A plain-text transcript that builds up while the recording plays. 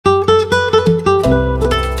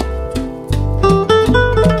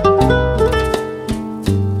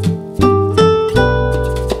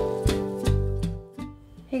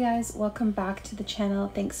welcome back to the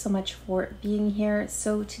channel. Thanks so much for being here.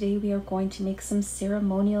 So today we are going to make some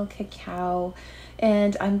ceremonial cacao,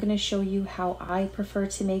 and I'm going to show you how I prefer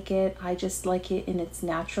to make it. I just like it in its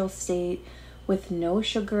natural state with no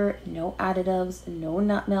sugar, no additives, no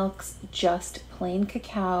nut milks, just plain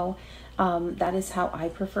cacao. That is how I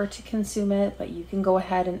prefer to consume it, but you can go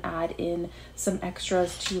ahead and add in some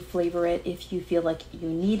extras to flavor it if you feel like you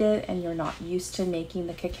need it and you're not used to making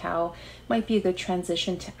the cacao. Might be a good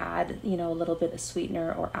transition to add, a little bit of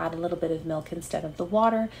sweetener or add a little bit of milk instead of the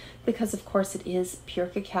water, because of course it is pure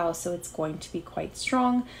cacao, so it's going to be quite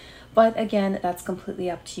strong. But again, that's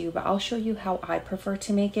completely up to you, but I'll show you how I prefer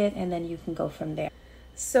to make it and then you can go from there.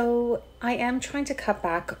 So I am trying to cut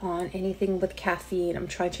back on anything with caffeine. I'm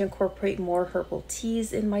trying to incorporate more herbal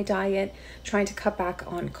teas in my diet, trying to cut back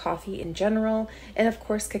on coffee in general. And of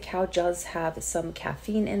course, cacao does have some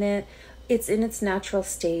caffeine in it. It's in its natural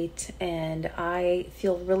state, and I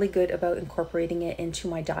feel really good about incorporating it into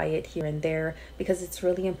my diet here and there because it's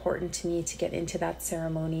really important to me to get into that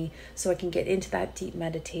ceremony so I can get into that deep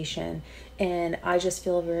meditation. And I just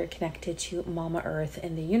feel very connected to Mama Earth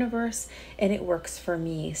and the universe, and it works for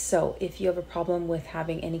me. So if you have a problem with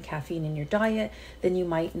having any caffeine in your diet, then you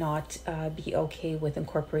might not be okay with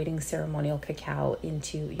incorporating ceremonial cacao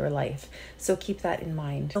into your life. So keep that in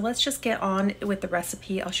mind. So let's just get on with the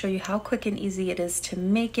recipe. I'll show you how quick and easy it is to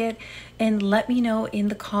make it, and let me know in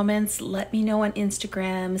the comments, let me know on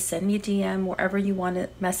Instagram, send me a DM, wherever you want to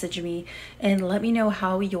message me, and let me know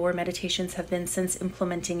how your meditations have been since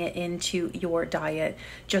implementing it into your diet,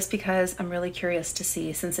 just because I'm really curious to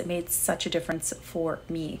see, since it made such a difference for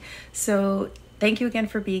me. So thank you again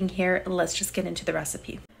for being here. Let's just get into the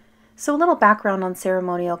recipe. So a little background on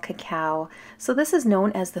ceremonial cacao. So this is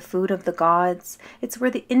known as the food of the gods. It's where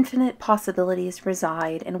the infinite possibilities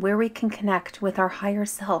reside and where we can connect with our higher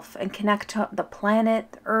self and connect to the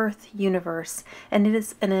planet, the earth, universe, and it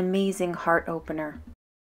is an amazing heart opener.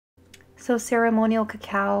 So ceremonial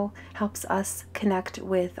cacao helps us connect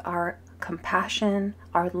with our compassion,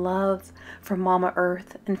 our love for Mama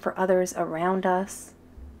Earth and for others around us.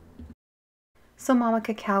 So Mama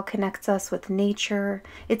Cacao connects us with nature.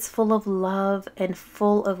 It's full of love and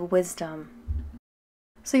full of wisdom.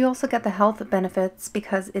 So you also get the health benefits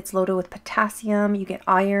because it's loaded with potassium. You get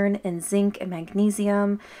iron and zinc and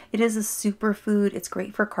magnesium. It is a superfood. It's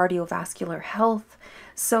great for cardiovascular health.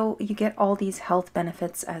 So you get all these health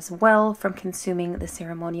benefits as well from consuming the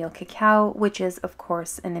ceremonial cacao, which is of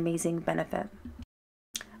course an amazing benefit.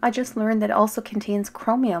 I just learned that it also contains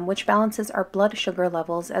chromium, which balances our blood sugar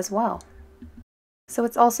levels as well. So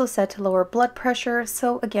it's also said to lower blood pressure.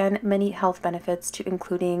 So again, many health benefits to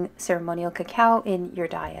including ceremonial cacao in your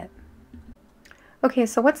diet. Okay,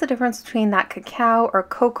 so what's the difference between that cacao or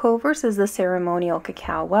cocoa versus the ceremonial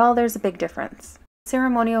cacao? Well, there's a big difference.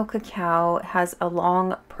 Ceremonial cacao has a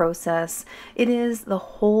long process. It is the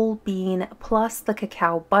whole bean plus the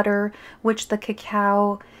cacao butter, which the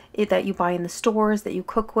cacao that you buy in the stores that you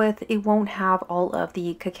cook with, it won't have all of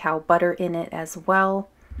the cacao butter in it as well.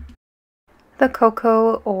 The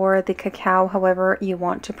cocoa or the cacao, however you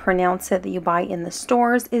want to pronounce it, that you buy in the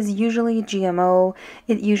stores is usually GMO.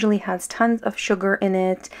 It usually has tons of sugar in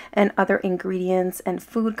it and other ingredients and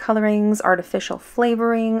food colorings, artificial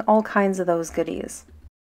flavoring, all kinds of those goodies.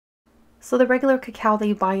 So the regular cacao that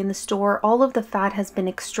you buy in the store, all of the fat has been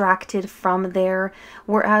extracted from there,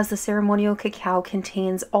 whereas the ceremonial cacao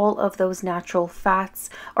contains all of those natural fats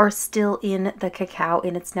are still in the cacao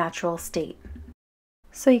in its natural state.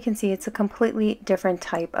 So you can see it's a completely different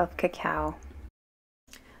type of cacao.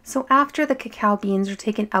 So after the cacao beans are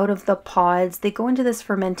taken out of the pods, they go into this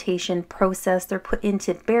fermentation process. They're put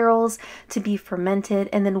into barrels to be fermented,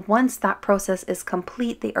 and then once that process is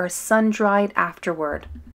complete, they are sun-dried afterward.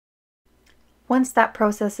 Once that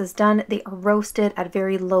process is done, they are roasted at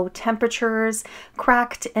very low temperatures,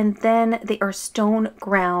 cracked, and then they are stone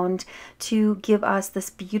ground to give us this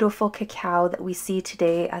beautiful cacao that we see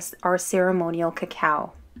today as our ceremonial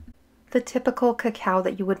cacao. The typical cacao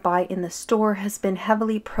that you would buy in the store has been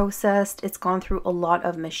heavily processed. It's gone through a lot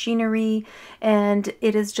of machinery, and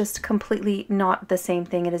it is just completely not the same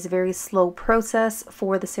thing. It is a very slow process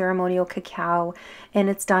for the ceremonial cacao, and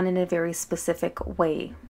it's done in a very specific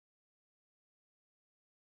way.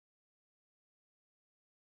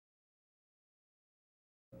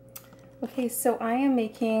 Okay, so I am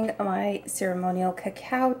making my ceremonial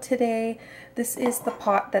cacao today. This is the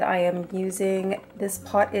pot that I am using. This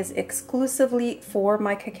pot is exclusively for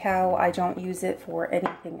my cacao. I don't use it for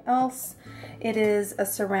anything else. It is a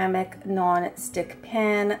ceramic non-stick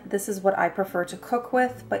pan. This is what I prefer to cook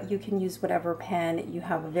with, but you can use whatever pan you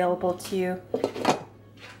have available to you.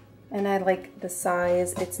 and I like the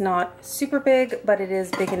size. It's not super big, but it is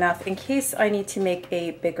big enough in case I need to make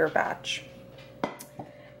a bigger batch.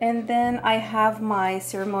 And then I have my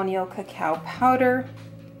ceremonial cacao powder,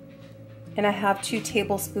 and I have 2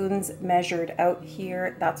 tablespoons measured out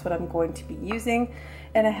here. That's what I'm going to be using.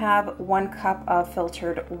 And I have 1 cup of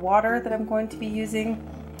filtered water that I'm going to be using.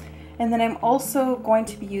 And then I'm also going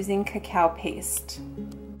to be using cacao paste.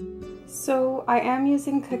 So I am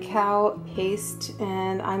using cacao paste,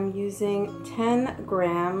 and I'm using 10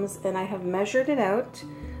 grams, and I have measured it out.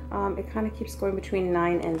 It kind of keeps going between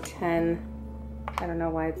 9 and 10. I don't know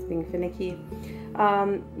why it's being finicky.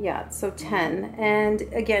 Yeah, so 10. And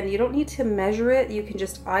again, you don't need to measure it. You can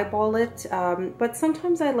just eyeball it. But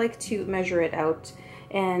sometimes I like to measure it out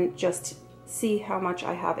and just see how much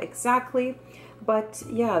I have exactly. But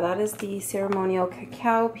yeah, that is the ceremonial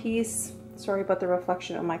cacao piece. Sorry about the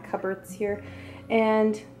reflection on my cupboards here.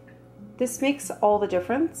 And this makes all the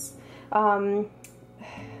difference. I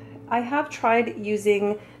have tried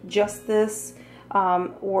using just this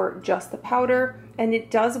or just the powder, and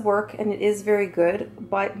it does work and it is very good,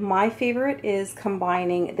 but my favorite is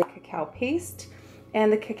combining the cacao paste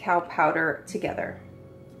and the cacao powder together.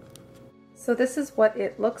 So this is what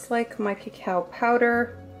it looks like, my cacao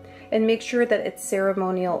powder. And make sure that it's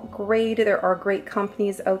ceremonial grade. There are great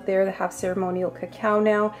companies out there that have ceremonial cacao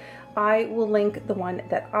now. I will link the one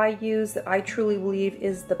that I use, that I truly believe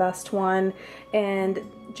is the best one. And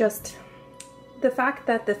just the fact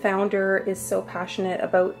that the founder is so passionate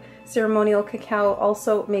about ceremonial cacao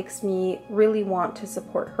also makes me really want to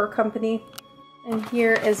support her company. And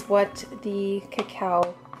here is what the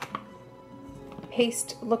cacao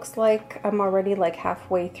paste looks like. I'm already like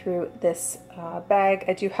halfway through this bag.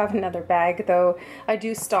 I do have another bag though. I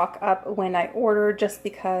do stock up when I order, just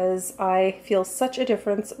because I feel such a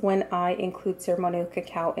difference when I include ceremonial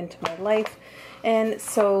cacao into my life, and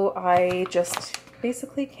so I just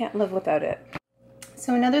basically can't live without it.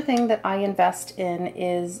 So another thing that I invest in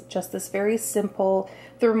is just this very simple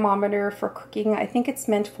thermometer for cooking. I think it's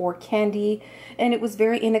meant for candy, and it was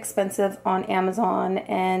very inexpensive on Amazon,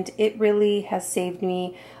 and it really has saved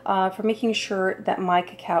me for making sure that my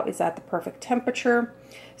cacao is at the perfect temperature.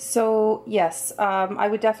 So yes, I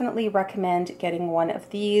would definitely recommend getting one of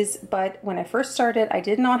these, but when I first started, I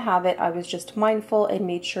did not have it. I was just mindful and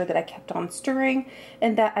made sure that I kept on stirring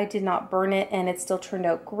and that I did not burn it, and it still turned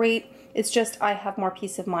out great. It's just I have more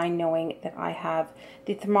peace of mind knowing that I have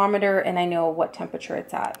the thermometer and I know what temperature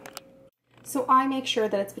it's at. So I make sure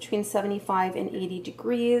that it's between 75 and 80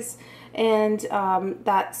 degrees, and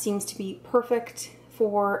that seems to be perfect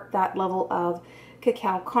for that level of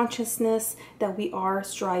cacao consciousness that we are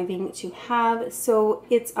striving to have. So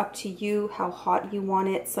it's up to you how hot you want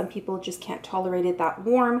it. Some people just can't tolerate it that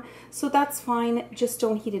warm, so that's fine. Just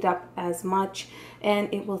don't heat it up as much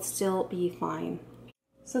and it will still be fine.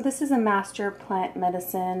 So this is a master plant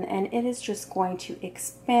medicine, and it is just going to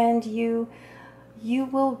expand you. You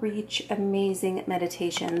will reach amazing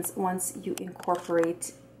meditations once you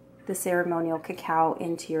incorporate the ceremonial cacao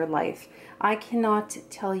into your life. I cannot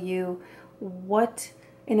tell you what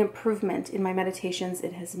an improvement in my meditations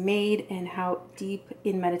it has made, and how deep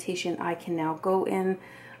in meditation I can now go in.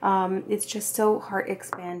 It's just so heart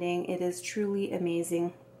expanding. It is truly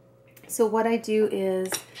amazing. So what I do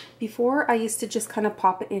is, before I used to just kind of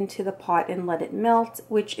pop it into the pot and let it melt,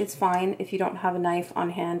 which is fine if you don't have a knife on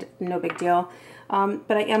hand, no big deal.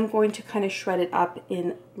 But I am going to kind of shred it up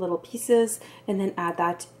in little pieces and then add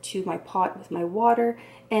that to my pot with my water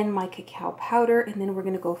and my cacao powder. And then we're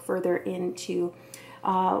going to go further into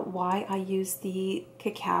why I use the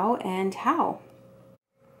cacao and how.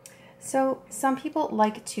 So some people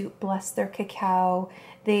like to bless their cacao.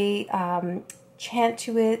 They chant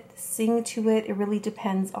to it, sing to it. It really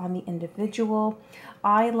depends on the individual.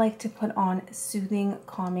 I like to put on soothing,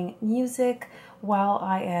 calming music while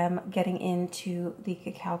I am getting into the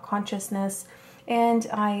cacao consciousness, and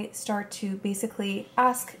I start to basically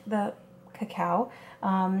ask the cacao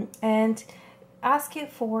and ask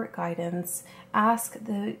it for guidance, ask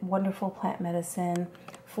the wonderful plant medicine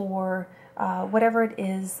for whatever it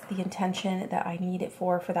is, the intention that I need it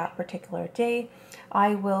for that particular day.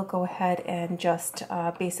 I will go ahead and just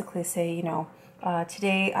basically say, you know,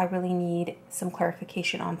 today I really need some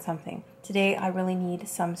clarification on something. Today I really need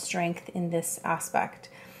some strength in this aspect.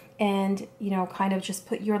 And, you know, kind of just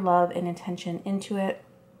put your love and intention into it.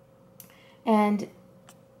 And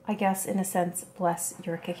I guess, in a sense, bless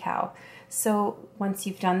your cacao. So once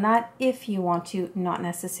you've done that, if you want to, not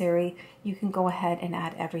necessary, you can go ahead and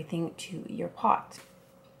add everything to your pot.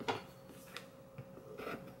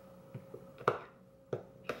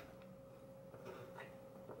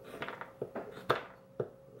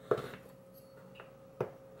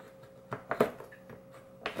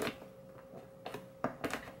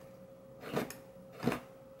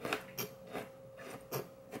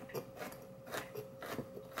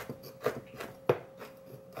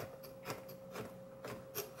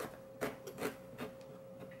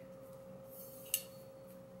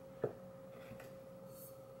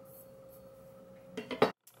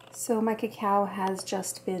 So my cacao has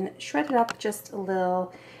just been shredded up just a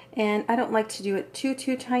little, and I don't like to do it too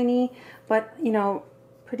tiny, but you know,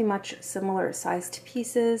 pretty much similar sized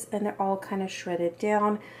pieces, and they're all kind of shredded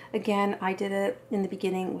down. Again, I did it in the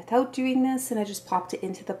beginning without doing this, and I just popped it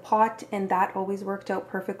into the pot, and that always worked out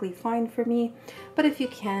perfectly fine for me. But if you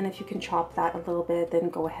can chop that a little bit,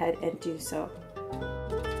 then go ahead and do so.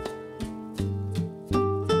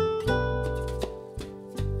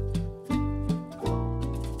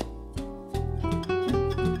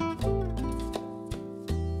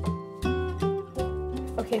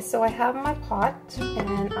 Okay, so I have my pot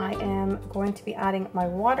and I am going to be adding my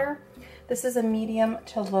water. This is a medium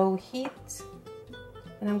to low heat,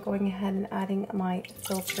 and I'm going ahead and adding my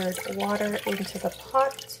filtered water into the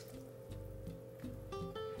pot.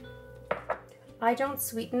 I don't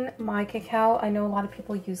sweeten my cacao. I know a lot of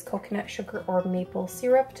people use coconut sugar or maple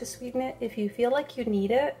syrup to sweeten it. If you feel like you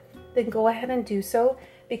need it, then go ahead and do so,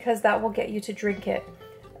 because that will get you to drink it.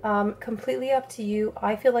 Completely up to you.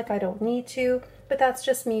 I feel like I don't need to, but that's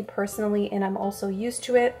just me personally, and I'm also used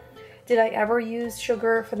to it. Did I ever use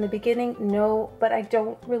sugar from the beginning? No, but I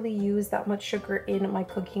don't really use that much sugar in my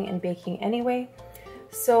cooking and baking anyway,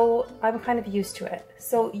 so I'm kind of used to it.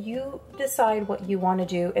 So you decide what you want to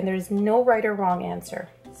do, and there's no right or wrong answer.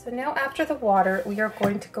 So now after the water, we are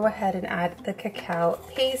going to go ahead and add the cacao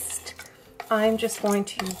paste. I'm just going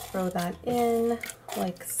to throw that in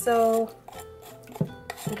like so.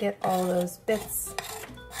 Get all those bits.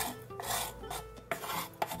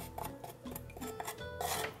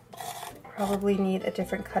 Probably need a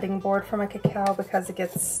different cutting board for my cacao because it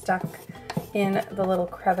gets stuck in the little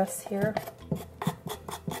crevice here.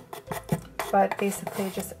 But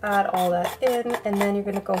basically just add all that in, and then you're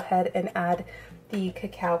going to go ahead and add the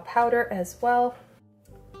cacao powder as well.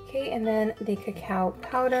 Okay, and then the cacao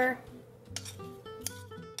powder.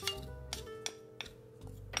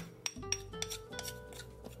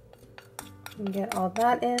 And get all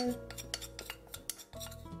that in.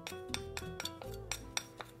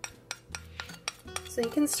 So you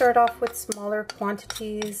can start off with smaller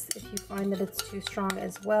quantities. If you find that it's too strong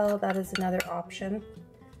as well, that is another option.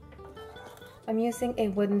 I'm using a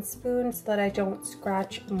wooden spoon so that I don't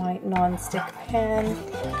scratch my non-stick pan.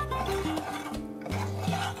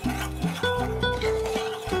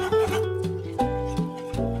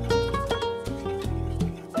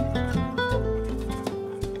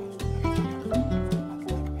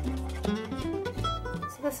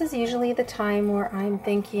 This is usually the time where I'm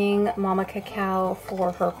thanking Mama Cacao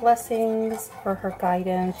for her blessings, for her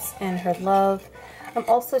guidance, and her love. I'm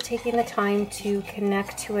also taking the time to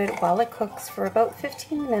connect to it while it cooks for about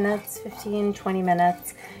 15 minutes, 15-20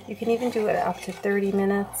 minutes. You can even do it up to 30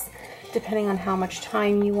 minutes, depending on how much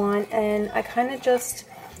time you want. And I kind of just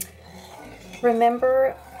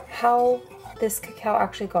remember how this cacao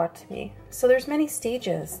actually got to me. So there's many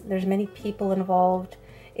stages, there's many people involved.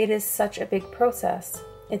 It is such a big process.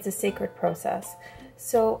 It's a sacred process.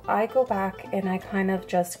 So I go back and I kind of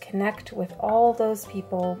just connect with all those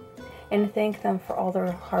people and thank them for all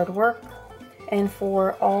their hard work and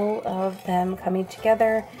for all of them coming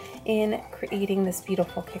together in creating this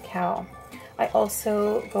beautiful cacao. I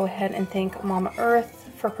also go ahead and thank Mama Earth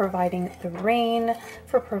for providing the rain,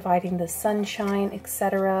 for providing the sunshine,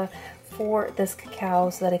 etc. for this cacao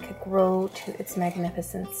so that it could grow to its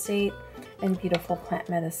magnificent state and beautiful plant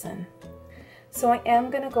medicine. So I am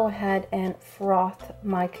going to go ahead and froth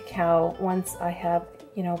my cacao once I have,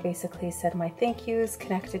 you know, basically said my thank yous,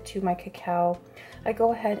 connected to my cacao. I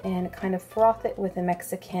go ahead and kind of froth it with a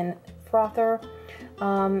Mexican frother.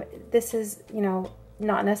 This is, you know,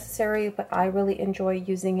 not necessary, but I really enjoy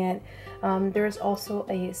using it. There's also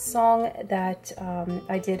a song that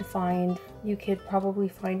I did find. You could probably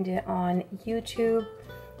find it on YouTube,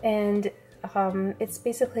 and it's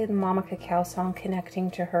basically the Mama Cacao song, connecting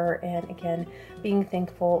to her and again being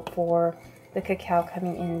thankful for the cacao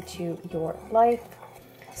coming into your life.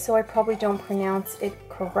 So I probably don't pronounce it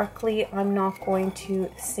correctly. I'm not going to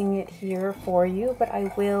sing it here for you, but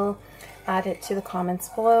I will add it to the comments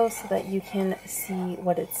below so that you can see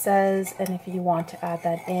what it says, and if you want to add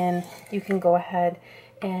that in, you can go ahead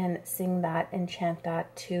and sing that and chant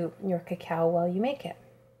that to your cacao while you make it.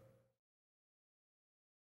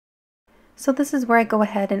 So this is where I go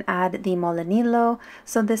ahead and add the molinillo.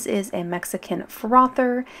 So this is a Mexican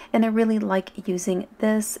frother, and I really like using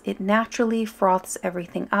this. It naturally froths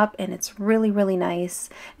everything up, and it's really, really nice.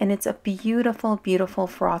 And it's a beautiful, beautiful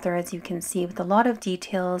frother, as you can see, with a lot of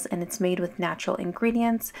details, and it's made with natural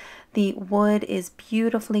ingredients. The wood is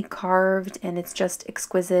beautifully carved and it's just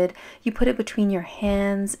exquisite. You put it between your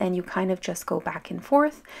hands and you kind of just go back and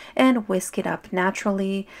forth and whisk it up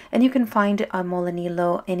naturally. And you can find a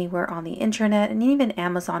molinillo anywhere on the internet, and even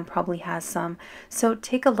Amazon probably has some. So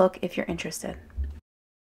take a look if you're interested.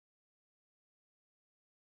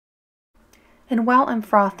 And while I'm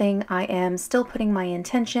frothing, I am still putting my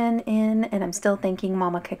intention in, and I'm still thanking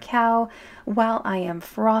Mama Cacao while I am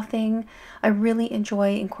frothing. I really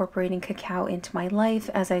enjoy incorporating cacao into my life.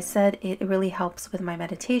 As I said, it really helps with my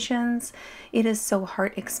meditations. It is so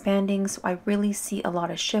heart expanding, so I really see a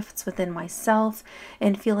lot of shifts within myself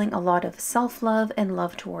and feeling a lot of self-love and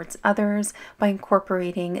love towards others by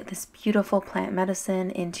incorporating this beautiful plant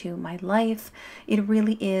medicine into my life. It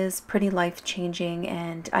really is pretty life-changing,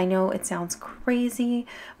 and I know it sounds crazy,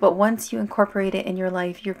 but once you incorporate it in your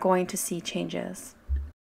life, you're going to see changes.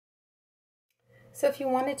 So if you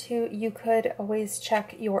wanted to, you could always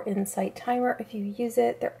check your insight timer if you use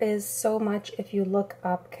it. There is so much. If you look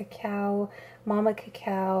up cacao, Mama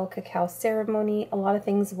Cacao, cacao ceremony, a lot of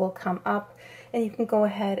things will come up, and you can go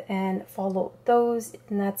ahead and follow those.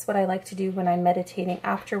 And that's what I like to do when I'm meditating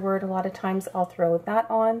afterward. A lot of times I'll throw that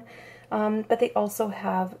on. But they also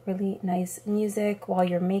have really nice music while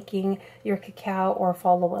you're making your cacao or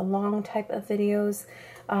follow along type of videos.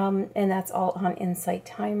 And that's all on Insight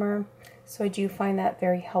Timer. So I do find that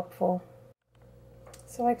very helpful.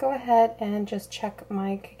 So I go ahead and just check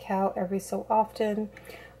my cacao every so often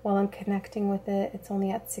while I'm connecting with it. It's only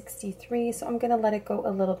at 63, so I'm going to let it go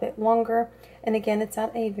a little bit longer. And again, it's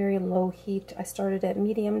at a very low heat. I started at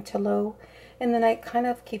medium to low, and then I kind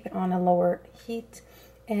of keep it on a lower heat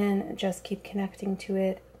and just keep connecting to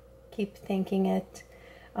it, keep thanking it,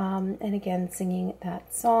 and again singing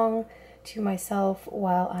that song to myself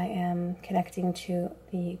while I am connecting to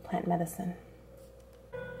the plant medicine.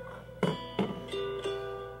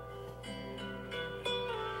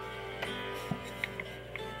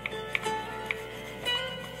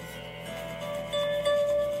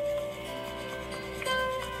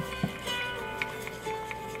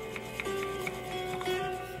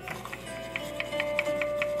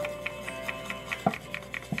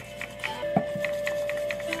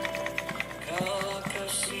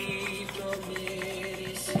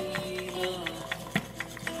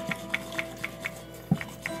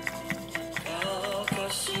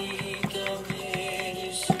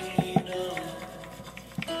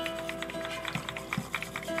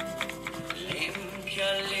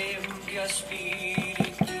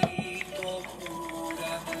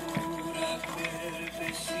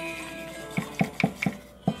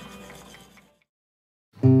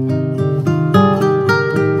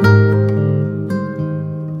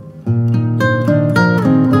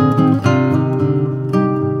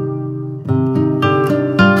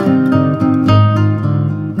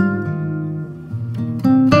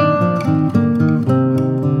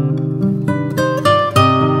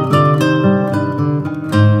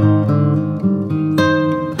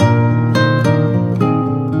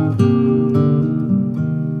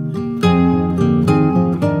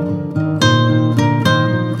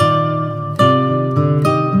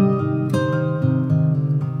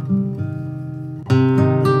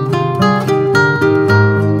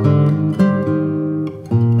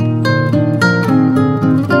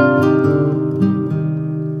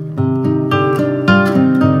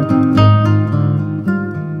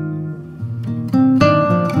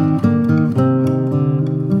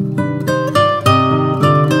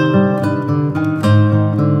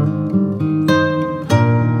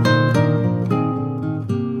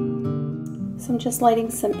 Just lighting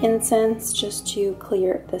some incense just to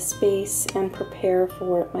clear the space and prepare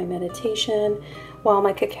for my meditation. While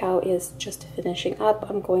my cacao is just finishing up,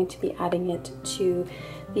 I'm going to be adding it to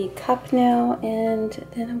the cup now, and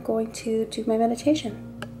then I'm going to do my meditation.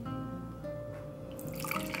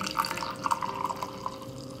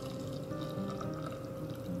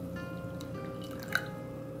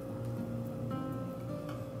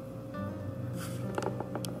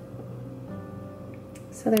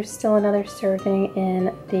 So there's still another serving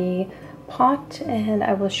in the pot, and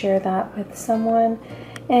I will share that with someone.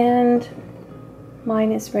 And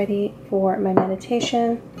mine is ready for my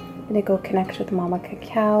meditation. I'm gonna go connect with Mama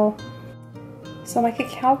Cacao. So my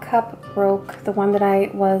cacao cup broke, the one that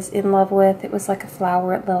I was in love with. It was like a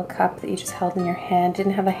flower little cup that you just held in your hand,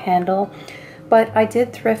 didn't have a handle. But I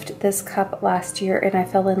did thrift this cup last year and I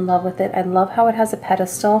fell in love with it. I love how it has a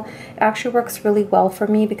pedestal. It actually works really well for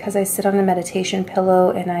me because I sit on a meditation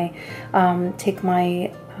pillow and I take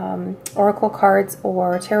my oracle cards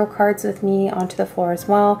or tarot cards with me onto the floor as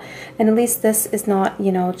well. And at least this is not,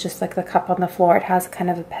 you know, just like the cup on the floor. It has kind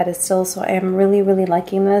of a pedestal, so I am really, really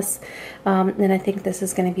liking this. And I think this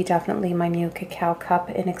is going to be definitely my new cacao cup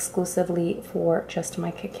and exclusively for just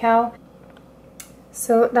my cacao.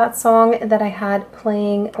 So that song that I had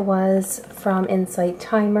playing was from Insight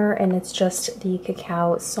Timer, and it's just the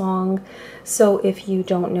cacao song. So if you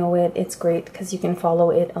don't know it, it's great because you can follow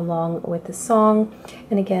it along with the song.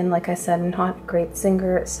 And again, like I said, I'm not a great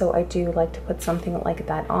singer, so I do like to put something like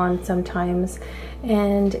that on sometimes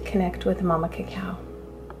and connect with Mama Cacao.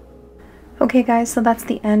 Okay guys, so that's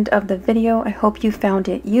the end of the video. I hope you found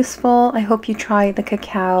it useful. I hope you try the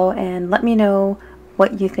cacao and let me know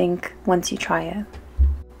what you think once you try it.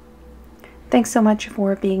 Thanks so much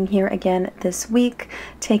for being here again this week.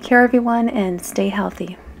 Take care everyone and stay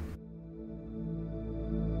healthy.